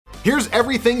Here's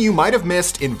everything you might have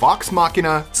missed in Vox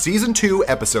Machina Season 2,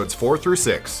 Episodes 4 through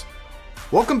 6.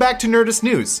 Welcome back to Nerdist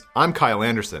News. I'm Kyle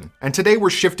Anderson, and today we're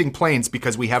shifting planes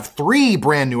because we have 3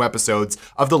 brand new episodes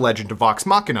of The Legend of Vox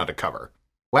Machina to cover.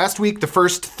 Last week, the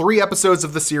first 3 episodes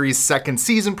of the series' second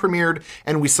season premiered,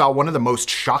 and we saw one of the most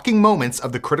shocking moments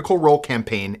of the Critical Role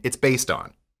campaign it's based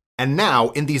on. And now,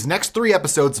 in these next 3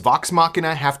 episodes, Vox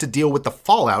Machina have to deal with the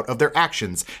fallout of their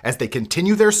actions as they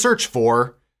continue their search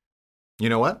for... You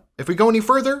know what? If we go any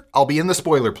further, I'll be in the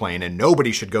spoiler plane, and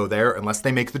nobody should go there unless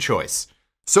they make the choice.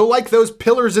 So like those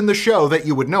pillars in the show that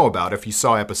you would know about if you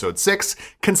saw episode 6,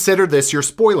 consider this your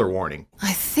spoiler warning.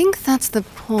 I think that's the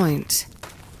point.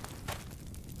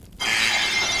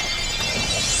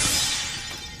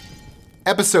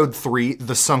 Episode 3,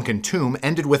 The Sunken Tomb,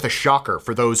 ended with a shocker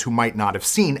for those who might not have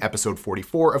seen episode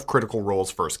 44 of Critical Role's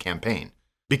first campaign.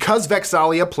 Because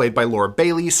Vex'ahlia, played by Laura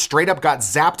Bailey, straight up got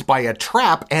zapped by a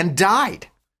trap and died.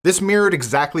 This mirrored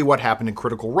exactly what happened in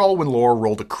Critical Role when Laura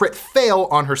rolled a crit fail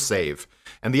on her save.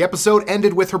 And the episode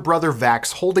ended with her brother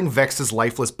Vax holding Vex's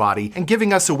lifeless body and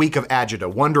giving us a week of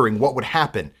agita wondering what would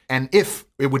happen and if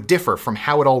it would differ from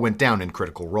how it all went down in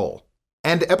Critical Role.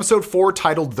 And episode 4,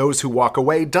 titled Those Who Walk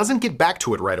Away, doesn't get back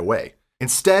to it right away.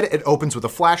 Instead, it opens with a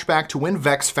flashback to when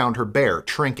Vex found her bear,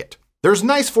 Trinket. There's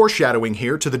nice foreshadowing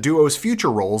here to the duo's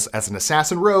future roles as an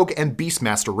assassin rogue and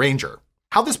Beastmaster Ranger.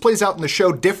 How this plays out in the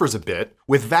show differs a bit,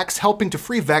 with Vax helping to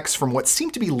free Vex from what seem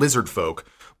to be lizard folk,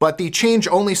 but the change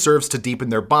only serves to deepen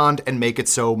their bond and make it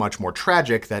so much more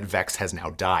tragic that Vex has now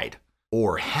died.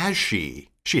 Or has she?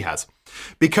 She has.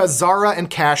 Because Zara and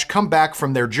Cash come back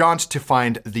from their jaunt to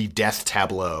find the death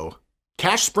tableau.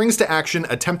 Cash springs to action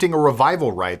attempting a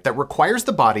revival rite that requires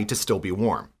the body to still be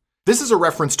warm. This is a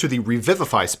reference to the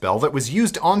Revivify spell that was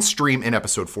used on stream in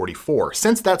episode 44,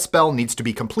 since that spell needs to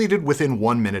be completed within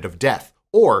 1 minute of death,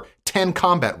 or 10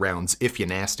 combat rounds if you're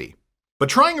nasty. But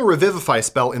trying a Revivify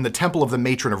spell in the Temple of the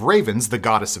Matron of Ravens, the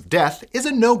goddess of death, is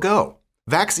a no-go.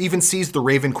 Vax even sees the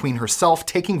Raven Queen herself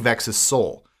taking Vex's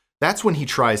soul. That's when he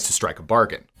tries to strike a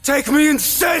bargain. Take me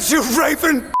instead, you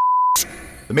raven!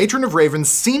 The Matron of Ravens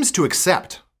seems to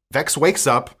accept. Vex wakes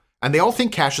up, and they all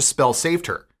think Cash's spell saved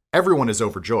her. Everyone is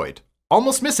overjoyed,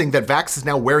 almost missing that Vax is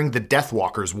now wearing the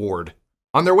Deathwalker's ward.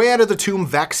 On their way out of the tomb,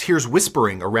 Vax hears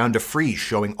whispering around a frieze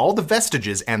showing all the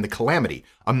vestiges and the Calamity,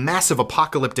 a massive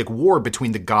apocalyptic war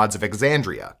between the gods of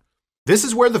Exandria. This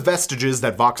is where the vestiges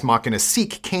that Vox Machina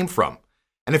seek came from.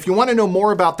 And if you want to know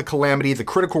more about the Calamity, the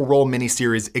Critical Role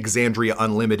miniseries Exandria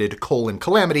Unlimited: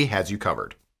 Calamity has you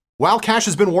covered. While Cash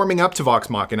has been warming up to Vox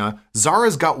Machina,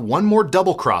 Zara's got one more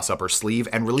double cross up her sleeve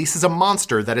and releases a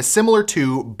monster that is similar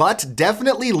to, but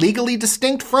definitely legally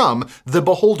distinct from, the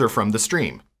Beholder from the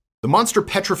stream. The monster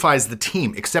petrifies the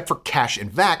team except for Cash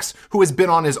and Vax, who has been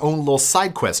on his own little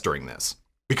side quest during this.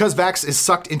 Because Vax is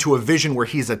sucked into a vision where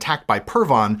he's attacked by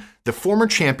Pervon, the former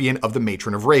champion of the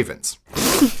Matron of Ravens.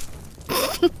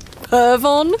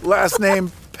 Pervon? Last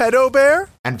name Pedo Bear?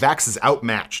 And Vax is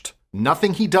outmatched.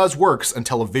 Nothing he does works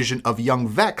until a vision of young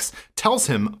Vex tells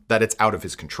him that it's out of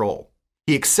his control.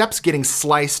 He accepts getting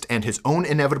sliced and his own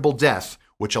inevitable death,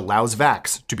 which allows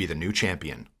Vax to be the new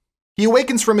champion. He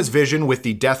awakens from his vision with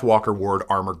the Deathwalker ward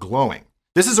armor glowing.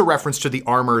 This is a reference to the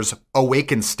armor's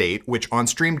awakened state, which on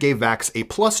stream gave Vax a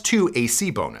 +2 AC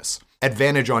bonus,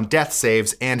 advantage on death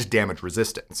saves, and damage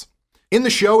resistance. In the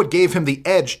show, it gave him the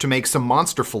edge to make some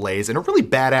monster fillets in a really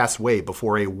badass way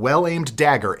before a well-aimed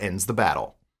dagger ends the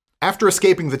battle. After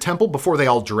escaping the temple before they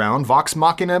all drown, Vox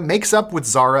Machina makes up with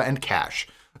Zara and Cash.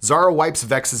 Zara wipes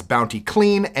Vex's bounty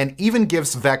clean and even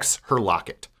gives Vex her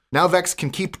locket. Now Vex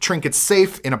can keep Trinket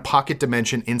safe in a pocket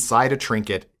dimension inside a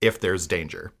trinket if there's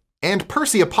danger. And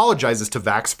Percy apologizes to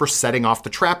Vax for setting off the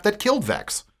trap that killed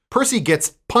Vex. Percy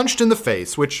gets punched in the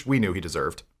face, which we knew he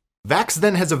deserved. Vax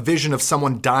then has a vision of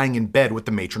someone dying in bed with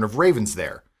the Matron of Ravens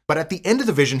there. But at the end of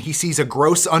the vision, he sees a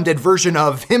gross undead version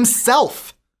of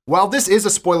himself. While this is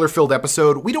a spoiler-filled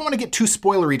episode, we don't want to get too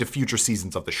spoilery to future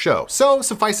seasons of the show, so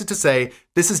suffice it to say,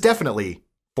 this is definitely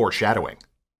foreshadowing.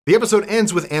 The episode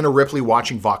ends with Anna Ripley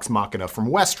watching Vox Machina from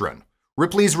Westruun.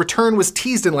 Ripley's return was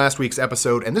teased in last week's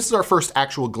episode, and this is our first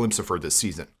actual glimpse of her this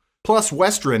season. Plus,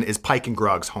 Westruun is Pike and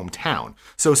Grog's hometown,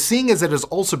 so seeing as it has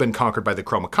also been conquered by the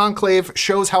Chroma Conclave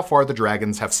shows how far the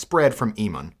dragons have spread from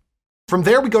Emon. From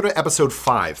there, we go to episode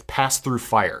 5, Pass Through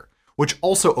Fire, which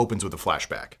also opens with a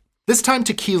flashback. This time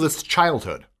to Keyleth's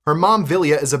childhood. Her mom,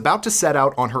 Vilya, is about to set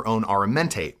out on her own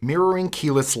Aramente, mirroring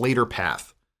Keyleth's later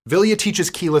path. Vilya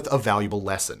teaches Keyleth a valuable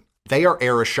lesson. They are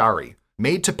Ereshari,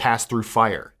 made to pass through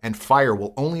fire, and fire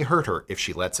will only hurt her if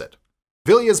she lets it.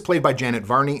 Vilya is played by Janet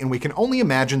Varney, and we can only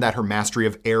imagine that her mastery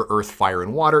of air, earth, fire,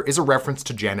 and water is a reference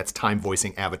to Janet's time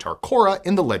voicing avatar Korra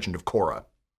in The Legend of Korra.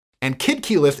 And Kid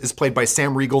Keyleth is played by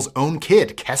Sam Riegel's own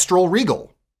kid, Kestrel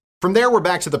Riegel. From there, we're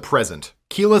back to the present.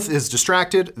 Keyleth is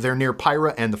distracted, they're near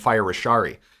Pyra and the Fire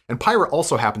Ashari, and Pyra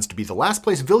also happens to be the last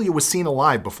place Vilya was seen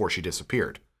alive before she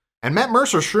disappeared. And Matt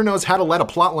Mercer sure knows how to let a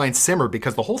plotline simmer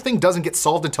because the whole thing doesn't get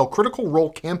solved until Critical Role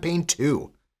Campaign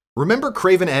 2. Remember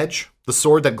Craven Edge, the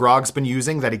sword that Grog's been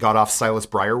using that he got off Silas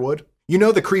Briarwood? You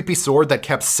know, the creepy sword that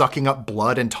kept sucking up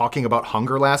blood and talking about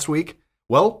hunger last week?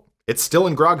 Well, it's still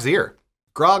in Grog's ear.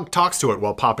 Grog talks to it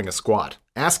while popping a squat,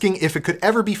 asking if it could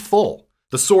ever be full.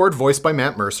 The sword, voiced by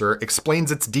Matt Mercer,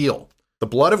 explains its deal. The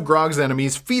blood of Grog's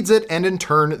enemies feeds it, and in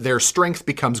turn, their strength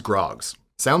becomes Grog's.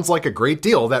 Sounds like a great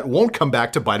deal that won't come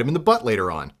back to bite him in the butt later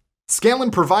on.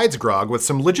 Scanlan provides Grog with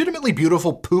some legitimately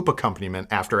beautiful poop accompaniment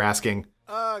after asking,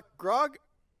 Grog,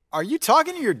 are you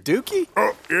talking to your dookie?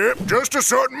 Yep, just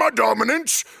asserting my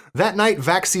dominance. That night,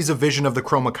 Vax sees a vision of the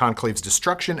Chroma Conclave's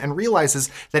destruction and realizes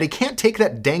that he can't take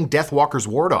that dang Deathwalker's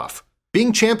ward off.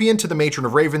 Being champion to the Matron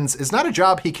of Ravens is not a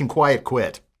job he can quiet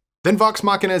quit. Then Vox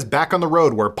Machina is back on the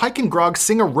road where Pike and Grog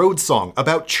sing a road song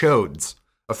about chodes.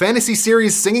 A fantasy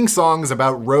series singing songs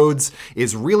about roads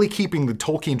is really keeping the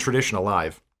Tolkien tradition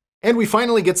alive. And we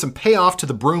finally get some payoff to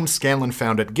the broom Scanlan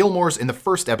found at Gilmore's in the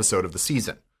first episode of the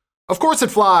season. Of course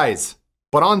it flies!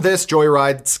 But on this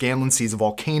joyride, Scanlan sees a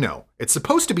volcano. It's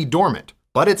supposed to be dormant,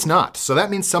 but it's not, so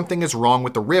that means something is wrong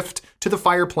with the rift to the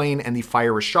Fire Plane and the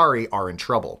Fire Ashari are in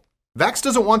trouble. Vax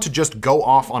doesn't want to just go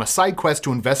off on a side quest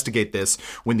to investigate this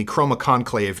when the Chroma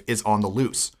Conclave is on the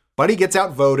loose. But he gets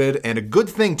outvoted, and a good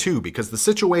thing too, because the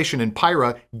situation in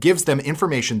Pyra gives them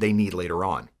information they need later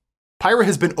on. Pyra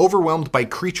has been overwhelmed by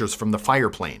creatures from the Fire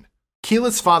Plane.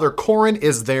 Keyleth's father Corrin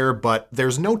is there, but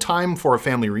there's no time for a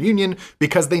family reunion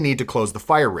because they need to close the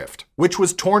Fire Rift, which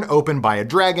was torn open by a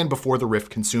dragon before the rift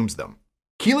consumes them.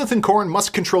 Keyleth and Corrin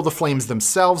must control the flames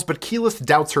themselves, but Keyleth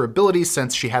doubts her abilities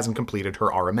since she hasn't completed her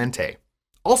Aramente.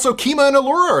 Also, Kima and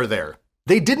Allura are there.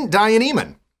 They didn't die in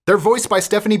Eamon. They're voiced by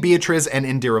Stephanie Beatriz and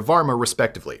Indira Varma,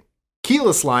 respectively.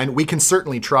 Keyleth's line, "We can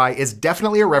certainly try," is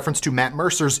definitely a reference to Matt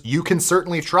Mercer's "You can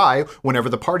certainly try" whenever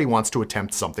the party wants to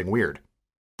attempt something weird.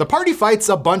 The party fights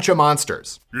a bunch of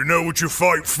monsters. You know what you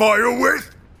fight fire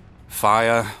with?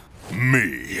 Fire.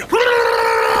 Me.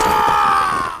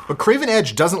 But Craven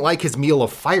Edge doesn't like his meal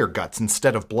of fire guts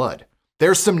instead of blood.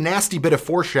 There's some nasty bit of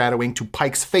foreshadowing to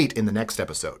Pike's fate in the next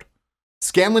episode.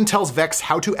 Scanlan tells Vex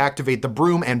how to activate the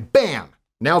broom, and bam!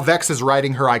 Now Vex is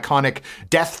riding her iconic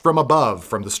 "Death from Above"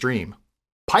 from the stream.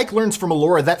 Pike learns from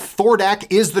Allura that Thordak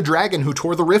is the dragon who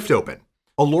tore the rift open.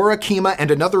 Allura, Kima, and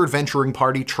another adventuring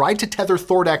party tried to tether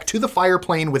Thordak to the Fire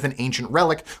Plane with an ancient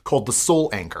relic called the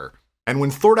Soul Anchor. And when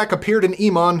Thordak appeared in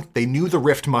Emon, they knew the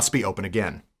rift must be open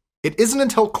again. It isn't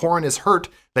until Corrin is hurt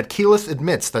that Keyleth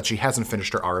admits that she hasn't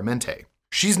finished her Aramente.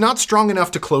 She's not strong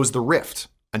enough to close the rift,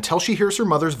 until she hears her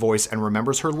mother's voice and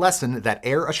remembers her lesson that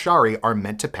Air Ashari are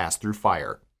meant to pass through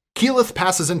fire. Keyleth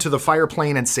passes into the Fire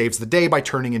Plane and saves the day by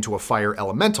turning into a fire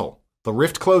elemental. The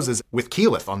rift closes with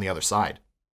Keyleth on the other side.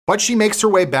 But she makes her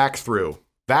way back through.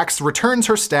 Vax returns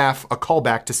her staff, a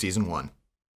callback to Season 1.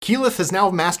 Keyleth has now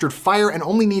mastered fire and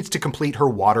only needs to complete her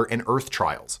water and earth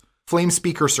trials.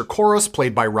 Flamespeaker Sir Koros,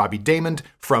 played by Robbie Daymond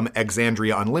from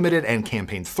Exandria Unlimited and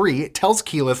Campaign 3, tells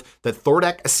Keyleth that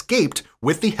Thordak escaped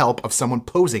with the help of someone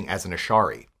posing as an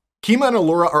Ashari. Kima and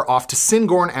Allura are off to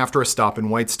Singorn after a stop in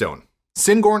Whitestone.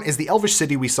 Singorn is the elvish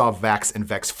city we saw Vax and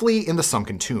Vex flee in the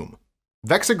Sunken Tomb.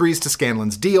 Vex agrees to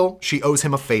Scanlan's deal. She owes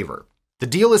him a favor. The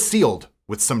deal is sealed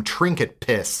with some trinket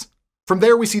piss. From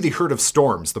there, we see the Herd of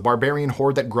Storms, the barbarian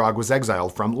horde that Grog was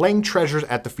exiled from, laying treasures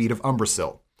at the feet of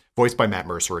Umbrasyl, voiced by Matt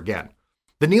Mercer again.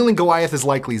 The kneeling Goliath is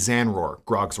likely Zanror,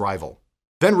 Grog's rival.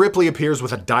 Then Ripley appears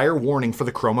with a dire warning for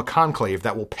the Chroma Conclave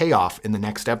that will pay off in the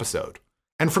next episode.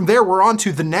 And from there, we're on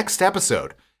to the next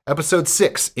episode, Episode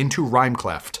 6, Into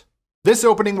Rhymecleft. This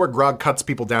opening where Grog cuts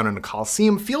people down in a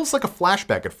coliseum feels like a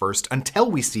flashback at first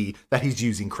until we see that he's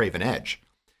using Craven Edge.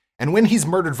 And when he's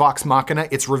murdered Vox Machina,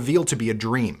 it's revealed to be a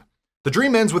dream. The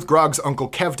dream ends with Grog's uncle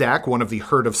Kevdak, one of the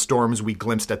Herd of Storms we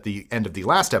glimpsed at the end of the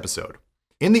last episode.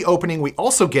 In the opening, we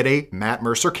also get a Matt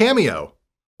Mercer cameo.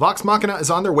 Vox Machina is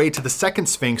on their way to the second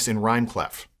Sphinx in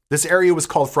Rhymecleft. This area was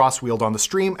called Frostweald on the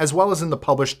stream, as well as in the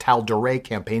published Tal Doré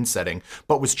campaign setting,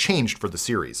 but was changed for the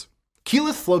series.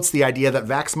 Keyleth floats the idea that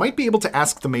Vax might be able to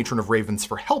ask the Matron of Ravens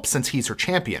for help since he's her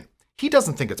champion. He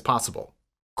doesn't think it's possible.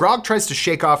 Grog tries to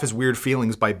shake off his weird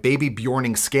feelings by baby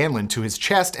Bjorning Scanlan to his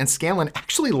chest, and Scanlan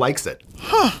actually likes it.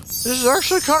 This is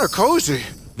actually kind of cozy.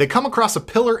 They come across a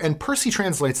pillar, and Percy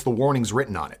translates the warnings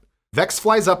written on it. Vex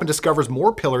flies up and discovers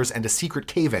more pillars and a secret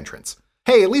cave entrance.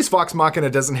 Hey, at least Vox Machina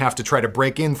doesn't have to try to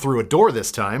break in through a door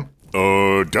this time.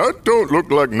 That don't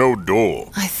look like no door.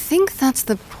 I think that's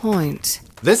the point.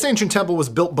 This ancient temple was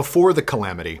built before the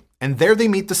Calamity, and there they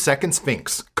meet the second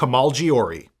Sphinx, Kamal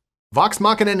Giori. Vox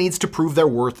Machina needs to prove their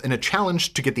worth in a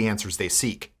challenge to get the answers they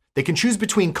seek. They can choose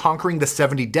between conquering the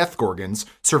 70 Death Gorgons,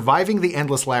 surviving the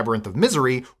endless labyrinth of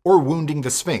misery, or wounding the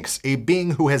Sphinx, a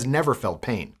being who has never felt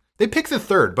pain. They pick the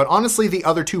third, but honestly the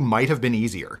other two might have been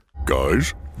easier.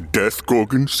 Guys, Death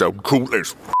Gorgons sound cool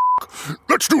as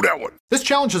Let's do that one. This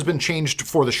challenge has been changed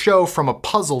for the show from a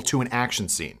puzzle to an action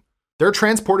scene. They're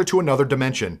transported to another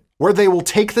dimension, where they will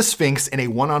take the Sphinx in a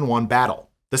one-on-one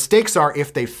battle. The stakes are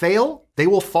if they fail, they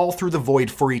will fall through the void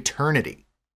for eternity.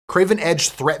 Craven Edge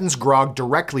threatens Grog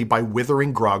directly by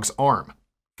withering Grog's arm.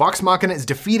 Vox Machina is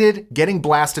defeated, getting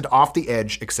blasted off the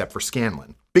edge except for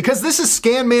Scanlan. Because this is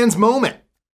Scanman's moment!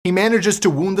 He manages to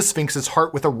wound the Sphinx's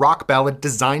heart with a rock ballad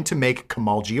designed to make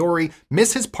Kamal Giori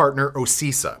miss his partner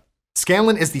Osisa.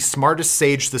 Scanlan is the smartest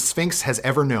sage the Sphinx has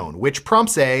ever known, which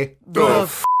prompts a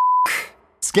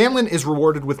Scanlan is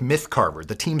rewarded with Mythcarver,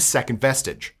 the team's second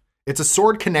vestige. It's a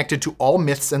sword connected to all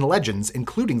myths and legends,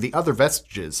 including the other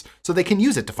vestiges, so they can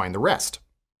use it to find the rest.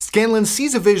 Scanlan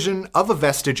sees a vision of a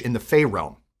vestige in the Fey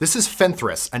realm. This is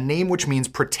Fenthras, a name which means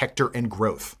protector and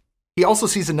growth. He also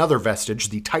sees another vestige,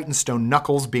 the Titanstone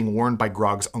knuckles being worn by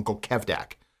Grog's uncle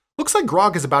Kevdak. Looks like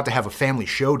Grog is about to have a family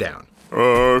showdown.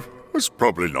 That's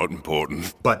probably not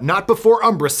important. But not before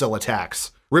Umbrasyl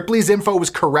attacks. Ripley's info was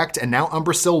correct, and now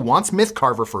Umbrasyl wants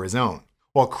Mythcarver for his own.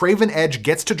 While Craven Edge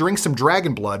gets to drink some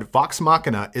dragon blood, Vox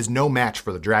Machina is no match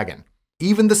for the dragon.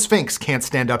 Even the Sphinx can't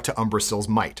stand up to Umbrasyl's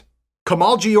might.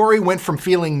 Kamal Giori went from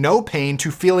feeling no pain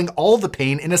to feeling all the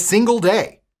pain in a single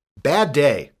day. Bad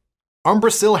day.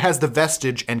 Umbrasyl has the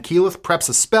vestige, and Keyleth preps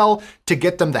a spell to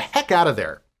get them the heck out of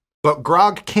there. But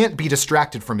Grog can't be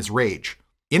distracted from his rage.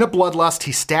 In a bloodlust,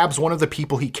 he stabs one of the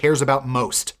people he cares about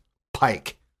most,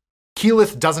 Pike.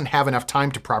 Keyleth doesn't have enough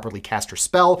time to properly cast her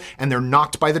spell, and they're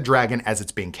knocked by the dragon as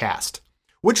it's being cast.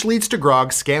 Which leads to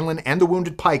Grog, Scanlan, and the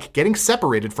wounded Pike getting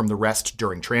separated from the rest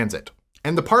during transit.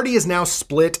 And the party is now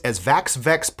split as Vax,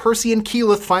 Vex, Percy, and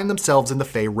Keyleth find themselves in the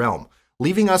Fey realm,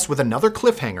 leaving us with another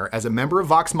cliffhanger as a member of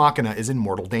Vox Machina is in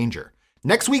mortal danger.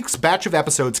 Next week's batch of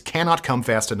episodes cannot come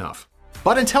fast enough.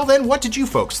 But until then, what did you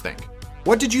folks think?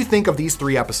 What did you think of these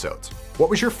 3 episodes? What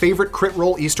was your favorite Crit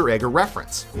Roll Easter egg or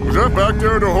reference? Was that back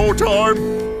there the whole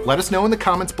time? Let us know in the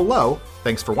comments below.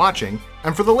 Thanks for watching,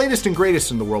 and for the latest and greatest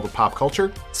in the world of pop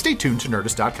culture, stay tuned to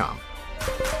Nerdist.com.